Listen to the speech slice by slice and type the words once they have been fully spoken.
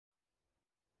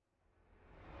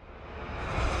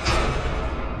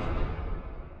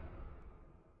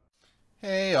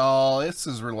This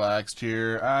is Relaxed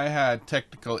here. I had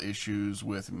technical issues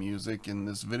with music in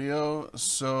this video,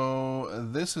 so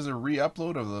this is a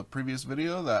re-upload of the previous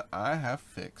video that I have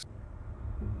fixed.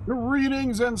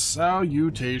 Greetings and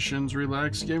salutations,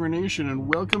 Relaxed Gamer Nation, and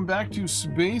welcome back to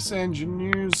Space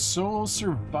Engineers Solo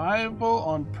Survival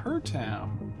on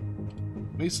Pertam.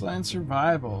 Wasteland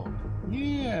Survival.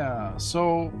 Yeah,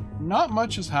 so not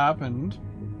much has happened.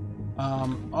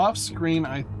 Off screen,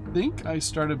 I think I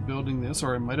started building this,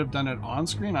 or I might have done it on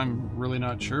screen, I'm really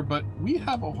not sure, but we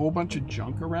have a whole bunch of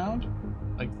junk around,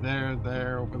 like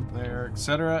there, over there,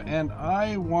 etc., and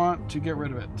I want to get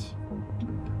rid of it.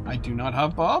 I do not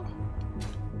have Bob.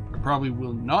 I probably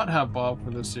will not have Bob for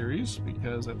this series,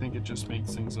 because I think it just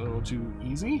makes things a little too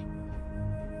easy.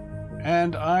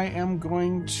 And I am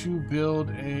going to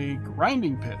build a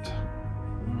grinding pit.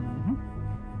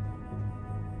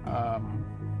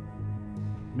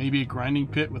 Maybe a grinding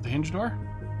pit with a hinge door?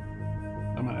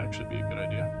 That might actually be a good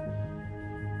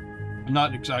idea. I'm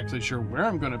not exactly sure where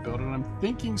I'm going to build it. I'm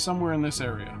thinking somewhere in this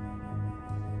area.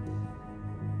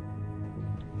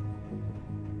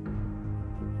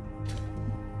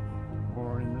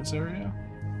 Or in this area?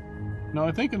 No,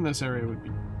 I think in this area would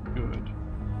be good.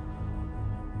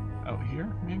 Out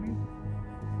here, maybe?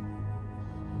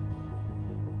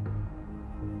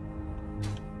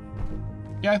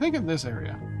 Yeah, I think in this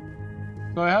area.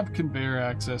 So I have conveyor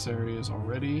access areas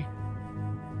already.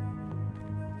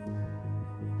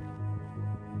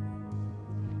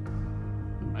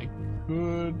 I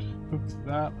could hook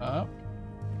that up.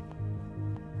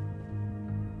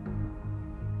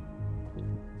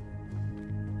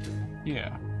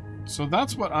 Yeah, so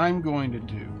that's what I'm going to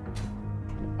do.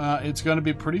 It's going to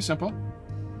be pretty simple.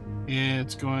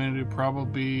 It's going to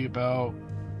probably be about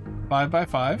 5 by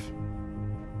 5.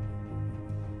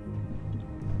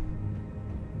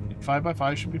 5 by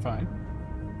 5 should be fine.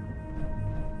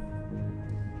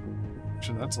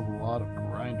 Actually, that's a lot of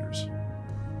grinders.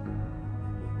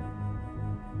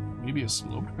 Maybe a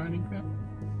sloped grinding pit?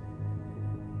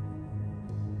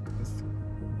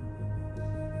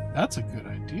 That's a good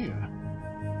idea.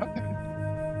 Okay.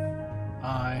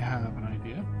 I have an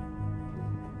idea.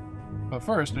 But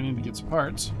first, I need to get some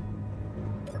parts.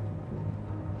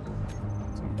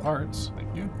 Some parts,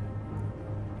 thank you.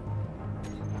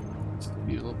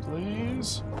 Steel,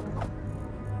 please.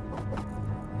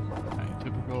 My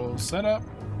typical setup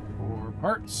for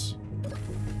parts.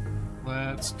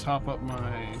 Let's top up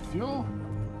my fuel.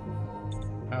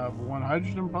 I have one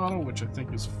hydrogen bottle, which I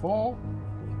think is full.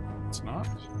 It's not.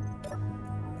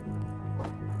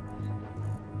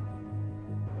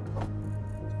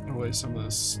 Put away some of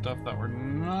this stuff that we're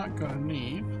not going to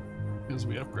need because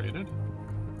we upgraded.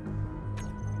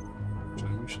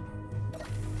 Actually, we should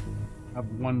have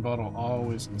one bottle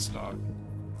always in stock.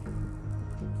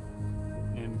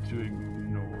 And to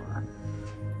ignore.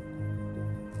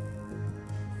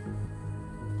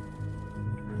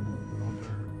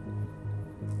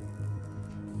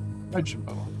 Hydrogen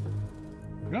bottle.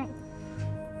 There we go.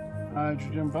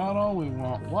 Hydrogen bottle, we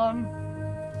want one.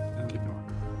 And ignore.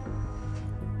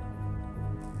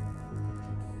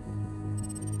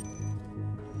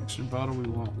 Oxygen bottle, we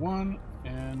want one.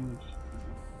 And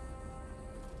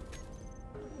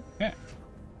okay,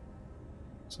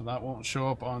 so that won't show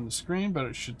up on the screen, but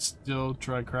it should still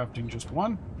try crafting just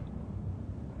one.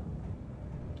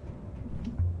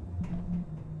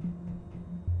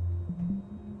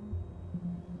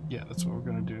 Yeah, that's what we're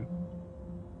gonna do.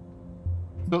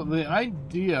 So the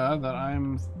idea that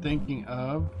I'm thinking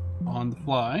of on the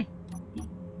fly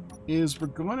is we're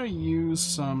going to use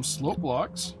some slope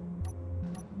blocks,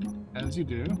 as you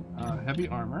do, heavy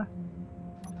armor.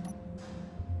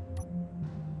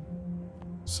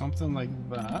 Something like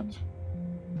that.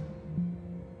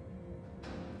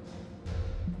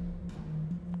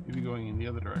 Maybe going in the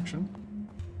other direction.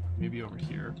 Maybe over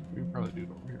here. We could probably do it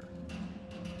over here.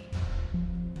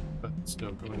 But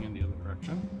still going in the other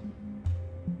direction.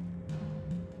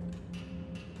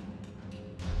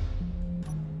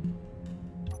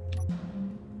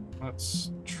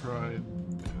 Let's try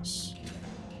this.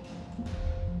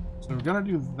 So we're gonna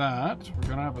do that. We're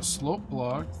gonna have a slope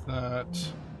block that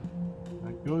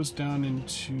goes down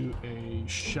into a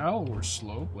shallower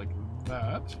slope like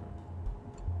that,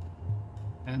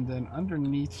 and then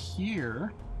underneath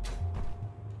here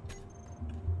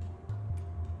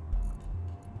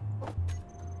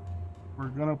we're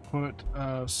gonna put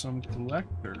some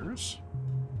collectors,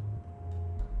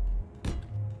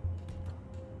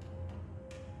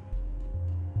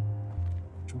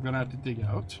 which we're gonna have to dig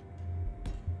out.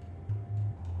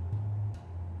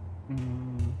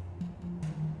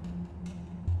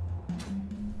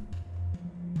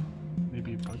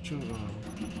 Maybe bunch of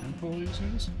info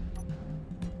lasers.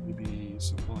 Maybe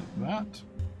something like that.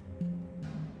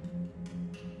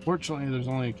 Fortunately, there's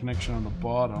only a connection on the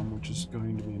bottom, which is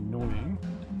going to be annoying,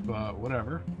 but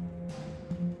whatever.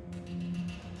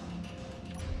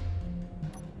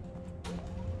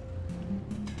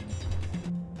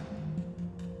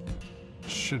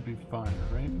 Should be fine,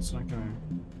 right? It's not gonna...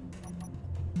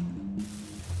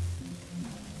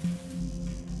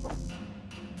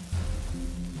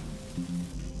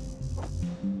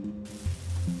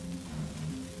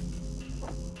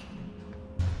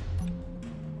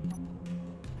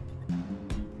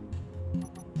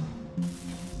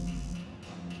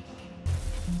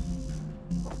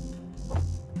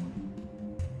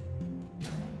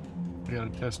 I gotta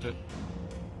test it.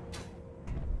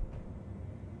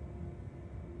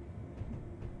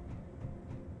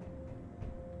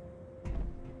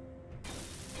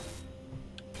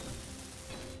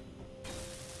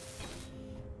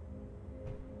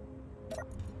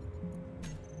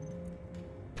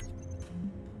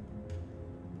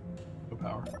 No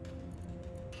power.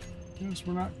 Because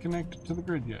we're not connected to the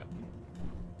grid yet.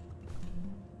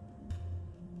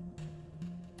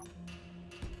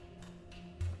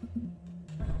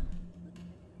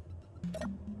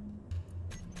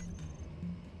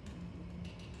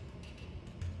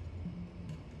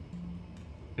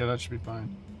 Yeah, that should be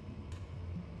fine.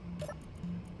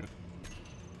 Good.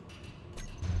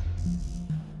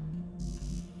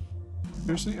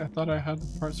 Seriously, I thought I had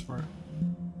the parts for it.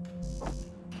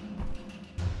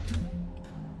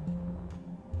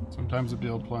 Sometimes the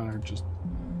build planner just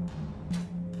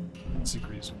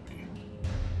disagrees with me.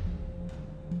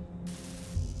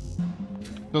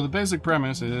 So the basic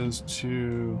premise is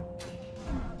to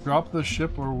drop the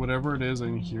ship or whatever it is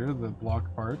in here, the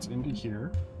block parts, into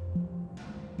here.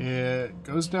 It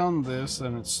goes down this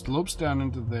and it slopes down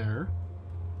into there.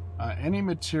 Any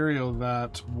material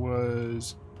that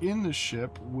was in the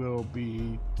ship will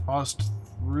be tossed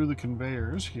through the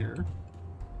conveyors here,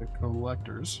 the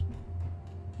collectors.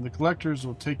 The collectors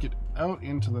will take it out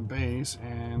into the base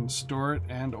and store it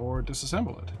and or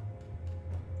disassemble it.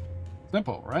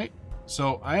 Simple, right?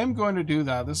 So I am going to do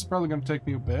that. This is probably going to take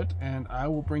me a bit, and I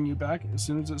will bring you back as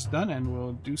soon as it's done and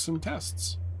we'll do some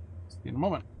tests. See you in a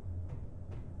moment.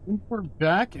 We're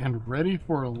back and ready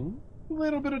for a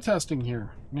little bit of testing here.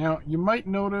 Now, you might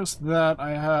notice that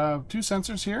I have two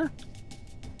sensors here,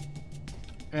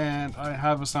 and I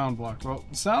have a sound block. Well,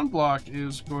 the sound block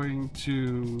is going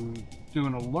to do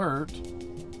an alert,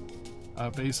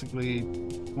 basically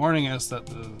warning us that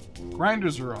the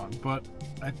grinders are on, but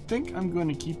I think I'm going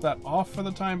to keep that off for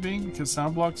the time being because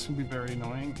sound blocks can be very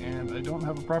annoying, and I don't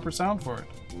have a proper sound for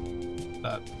it.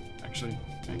 That actually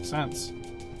makes sense.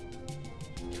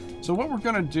 So what we're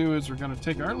going to do is we're going to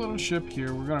take our little ship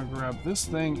here, we're going to grab this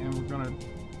thing, and we're going to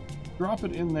drop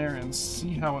it in there and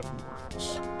see how it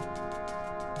works.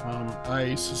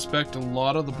 I suspect a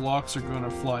lot of the blocks are going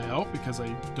to fly out because I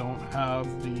don't have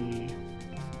the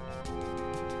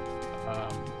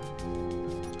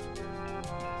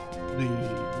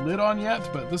lid on yet,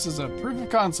 but this is a proof of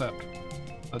concept,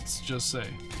 let's just say.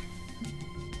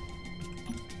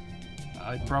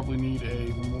 I'd probably need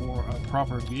a more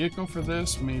proper vehicle for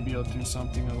this. Maybe I'll do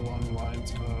something along the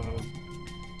lines of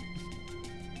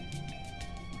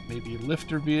maybe a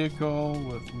lifter vehicle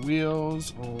with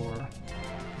wheels, or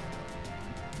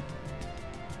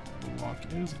the lock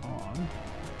is on.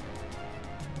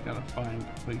 Gotta find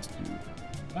a place to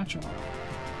latch on.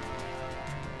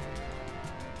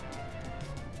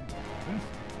 Okay.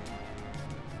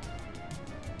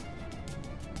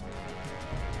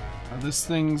 This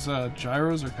thing's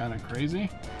gyros are kind of crazy.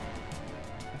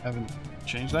 I haven't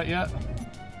changed that yet.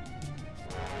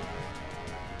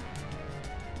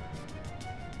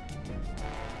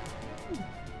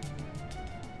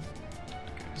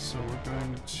 Okay, so we're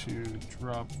going to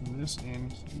drop this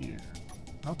in here.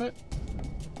 Drop it.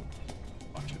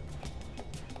 Watch it.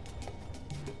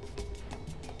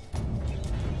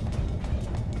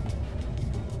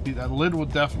 See, that lid will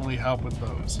definitely help with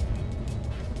those.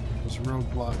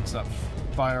 Roadblocks that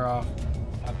fire off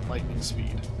at lightning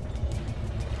speed.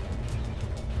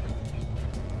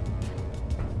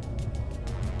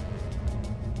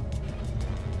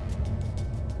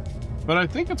 But I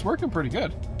think it's working pretty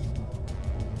good.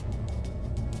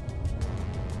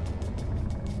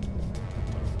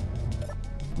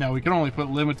 Now we can only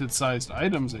put limited sized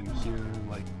items in here,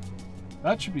 like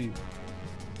that should be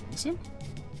decent.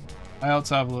 I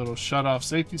also have a little shut-off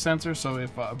safety sensor, so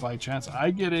if by chance I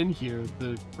get in here,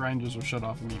 the grinders will shut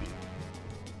off immediately.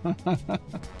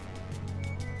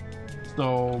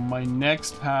 So my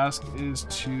next task is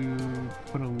to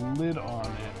put a lid on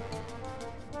it.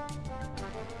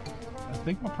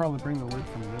 think I'll probably bring the lid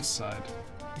from this side.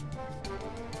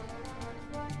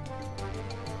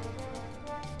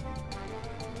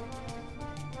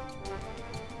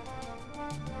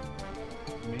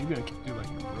 Maybe I could do like a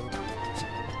rotor or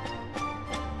something.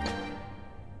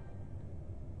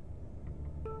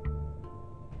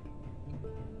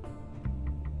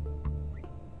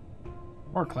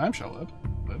 Or a clamshell lid.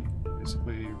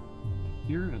 Basically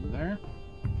here and there.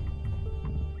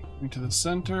 Into the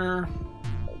center.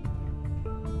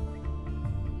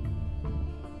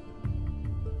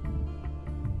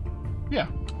 Yeah,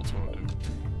 that's what I'll do.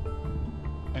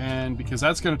 And because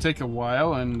that's going to take a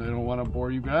while, and I don't want to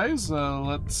bore you guys,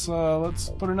 let's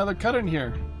put another cut in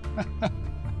here.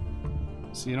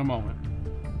 See you in a moment.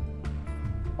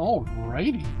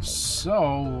 Alrighty,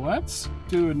 so let's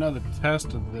do another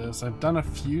test of this. I've done a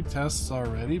few tests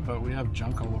already, but we have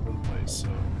junk all over the place, so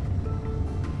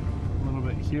a little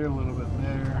bit here, a little bit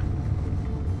there.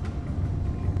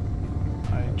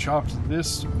 I chopped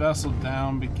this vessel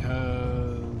down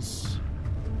because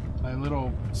my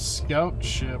little scout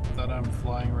ship that I'm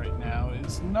flying right now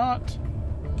is not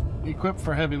equipped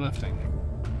for heavy lifting.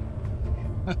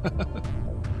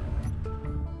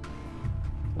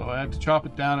 So I had to chop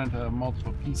it down into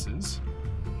multiple pieces.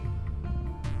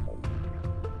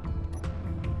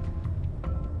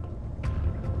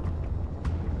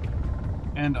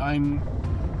 And I'm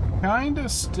kind of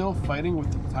still fighting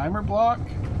with the timer block.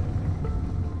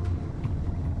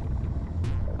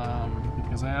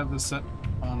 Because I have this set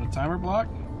on a timer block.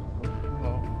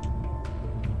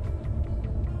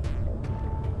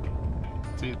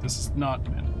 See, this is not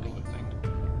meant for lifting.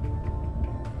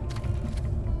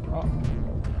 Oh.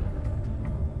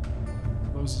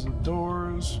 Closes the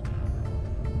doors.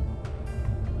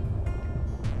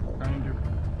 Grinder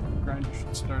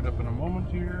should start up in a moment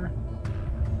here.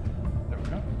 There we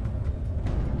go.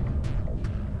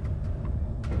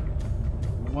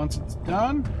 Once it's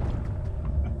done,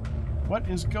 what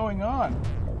is going on?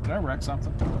 Did I wreck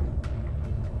something?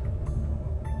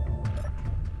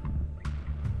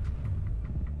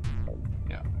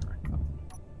 Yeah, I wrecked something.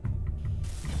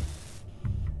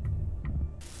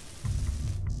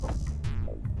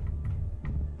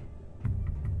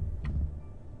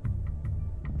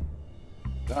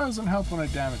 Doesn't help when I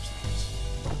damage things.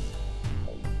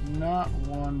 Not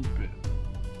one bit.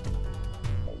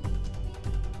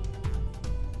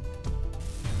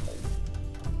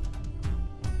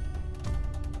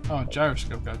 Oh,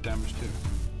 gyroscope got damaged too.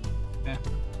 Eh.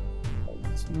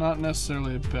 It's not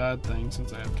necessarily a bad thing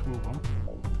since I have two of them.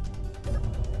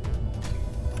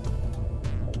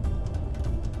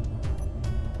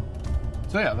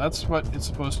 So yeah, that's what it's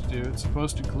supposed to do. It's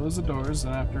supposed to close the doors,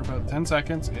 and after about 10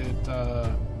 seconds, it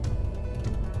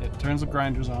turns the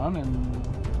grinders on, and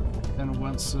then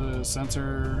once the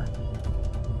sensor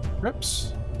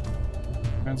trips,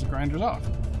 turns the grinders off.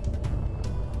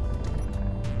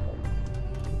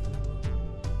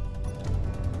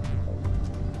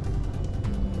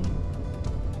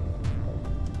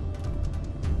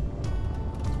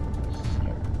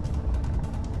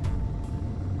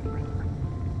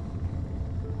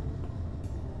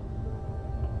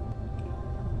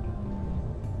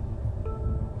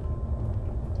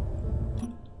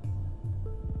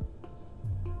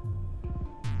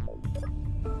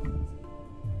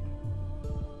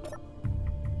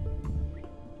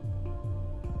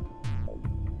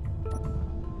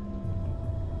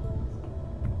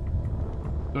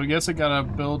 So I guess I gotta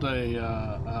build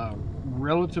a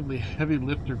relatively heavy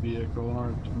lifter vehicle in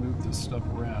order to move this stuff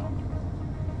around.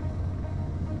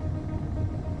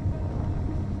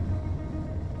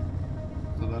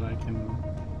 So that I can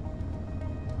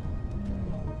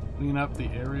clean up the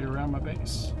area around my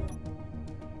base.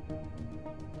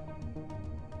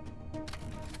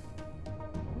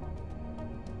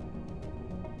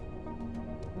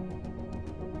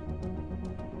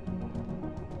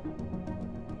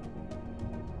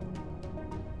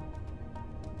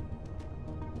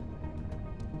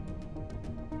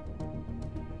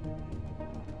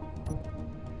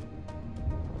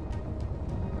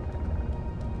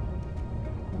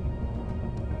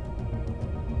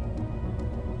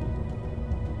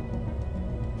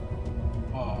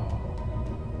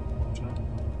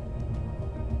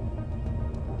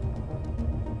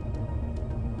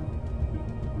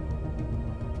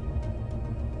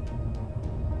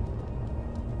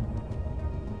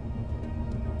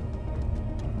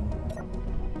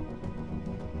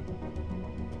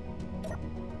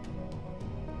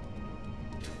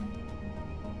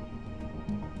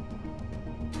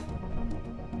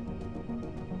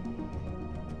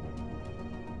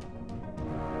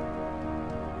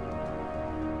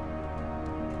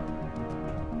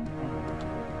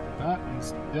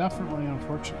 is definitely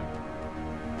unfortunate.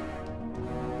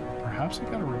 Perhaps I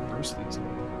gotta reverse these a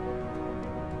little.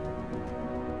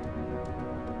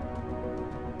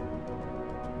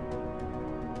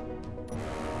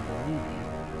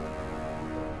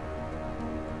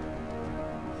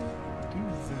 Do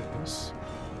this.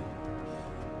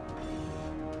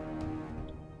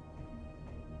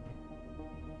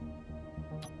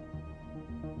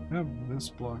 Have this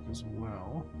block as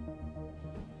well.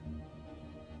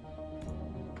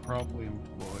 Probably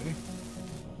employ.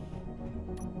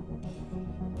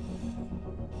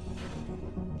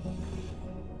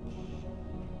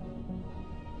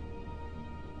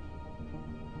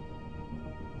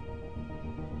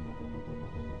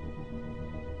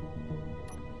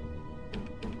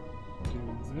 Do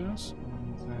this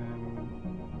and then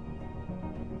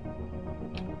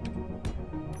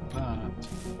that.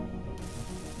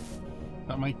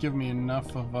 That might give me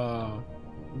enough of a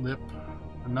lip,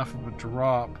 enough of a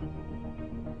drop.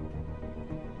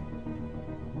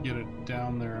 Get it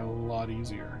down there a lot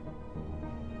easier.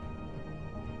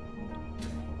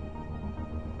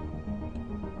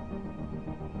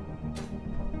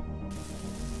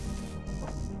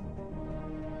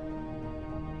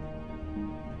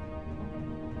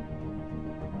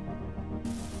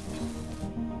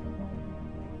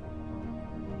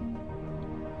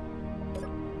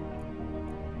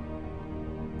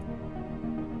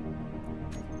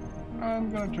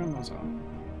 I'm gonna turn those off.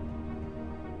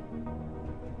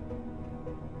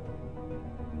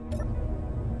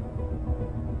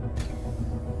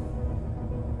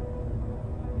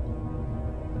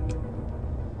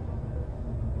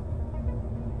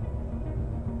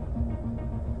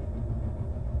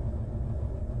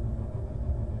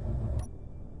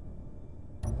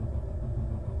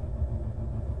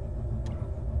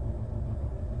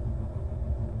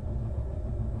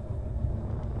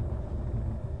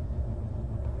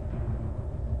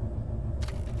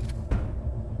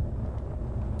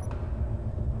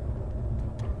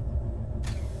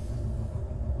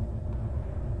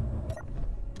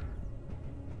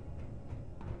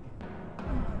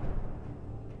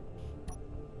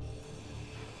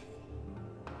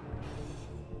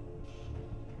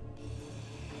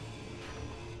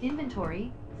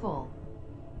 Inventory full.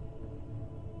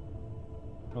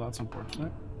 Well, that's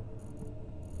unfortunate.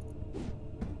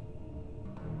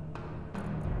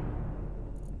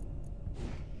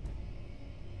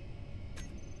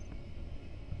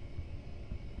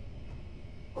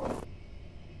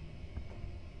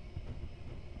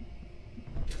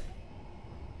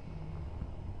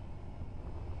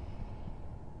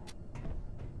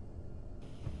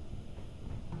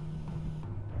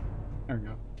 There we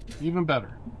go. Even better.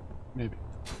 Maybe.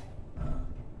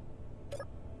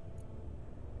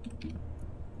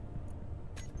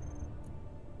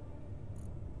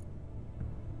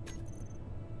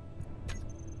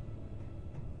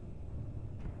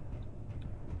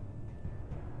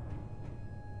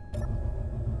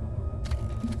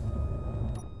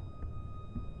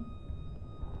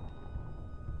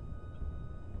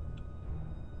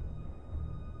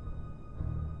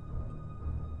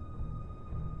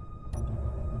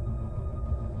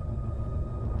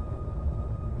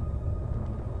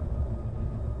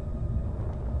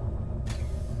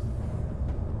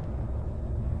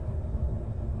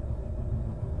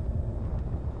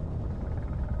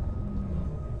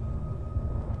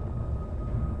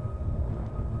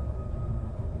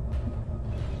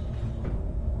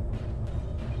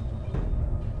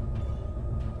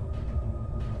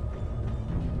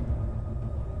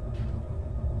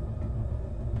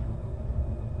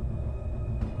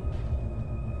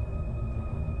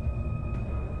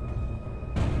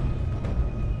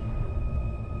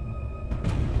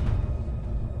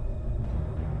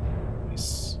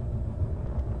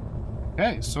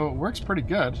 Okay, so it works pretty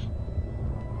good.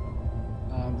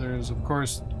 There's, of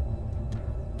course,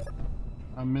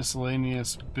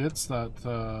 miscellaneous bits that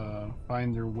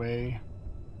find their way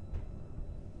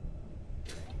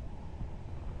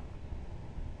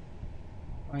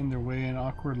in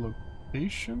awkward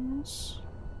locations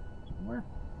somewhere.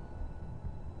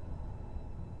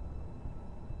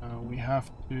 We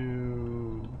have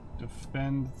to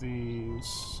defend the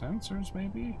sensors,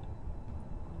 maybe?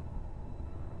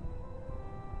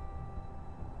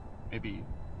 Maybe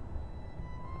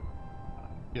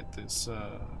get this,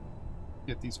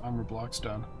 get these armor blocks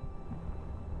done.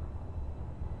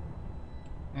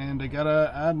 And I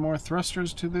gotta add more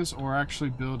thrusters to this, or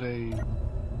actually build a,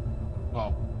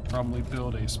 well, probably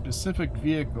build a specific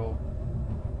vehicle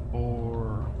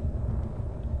for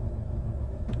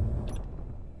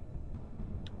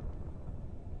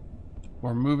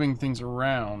moving things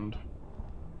around.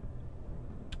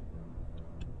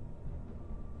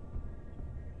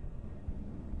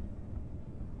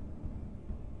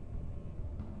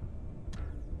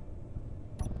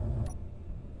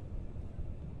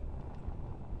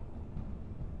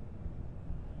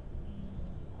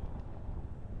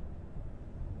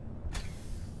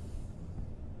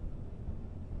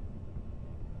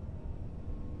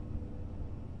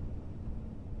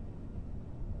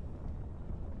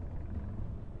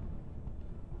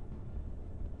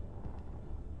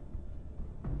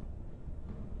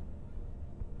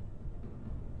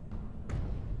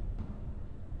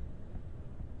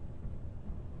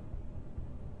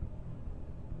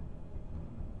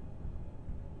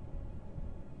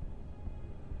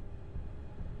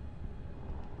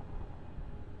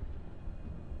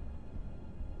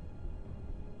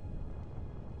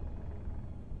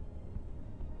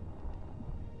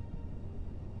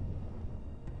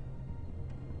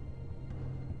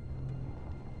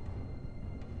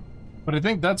 But I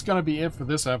think that's going to be it for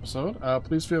this episode.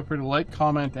 Please feel free to like,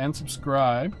 comment, and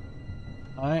subscribe.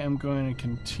 I am going to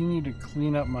continue to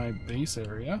clean up my base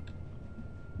area.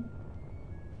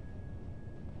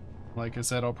 Like I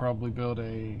said, I'll probably build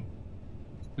a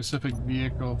specific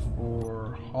vehicle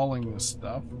for hauling this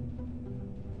stuff.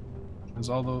 Because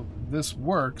although this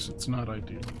works, it's not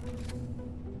ideal.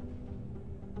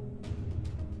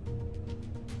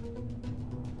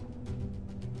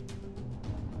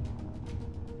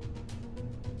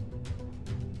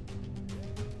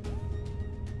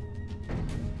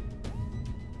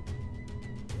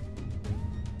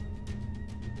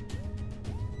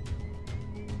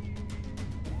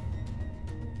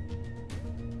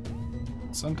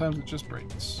 Sometimes it just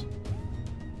breaks.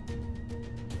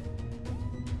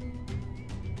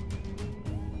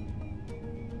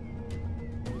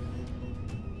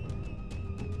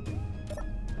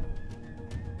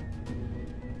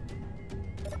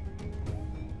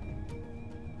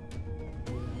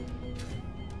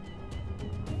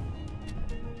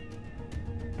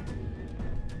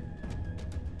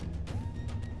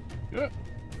 Good.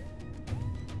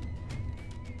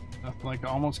 Nothing like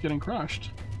almost getting crushed.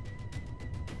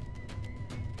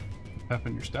 Pep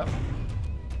in your step.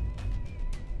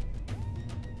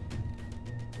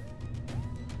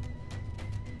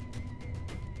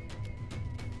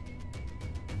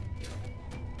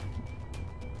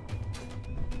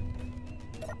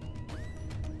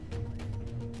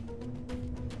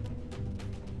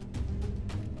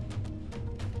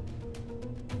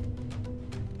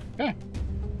 Okay,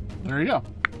 there you go.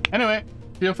 Anyway,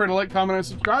 feel free to like, comment, and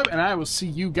subscribe, and I will see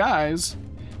you guys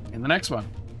in the next one.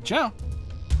 Ciao!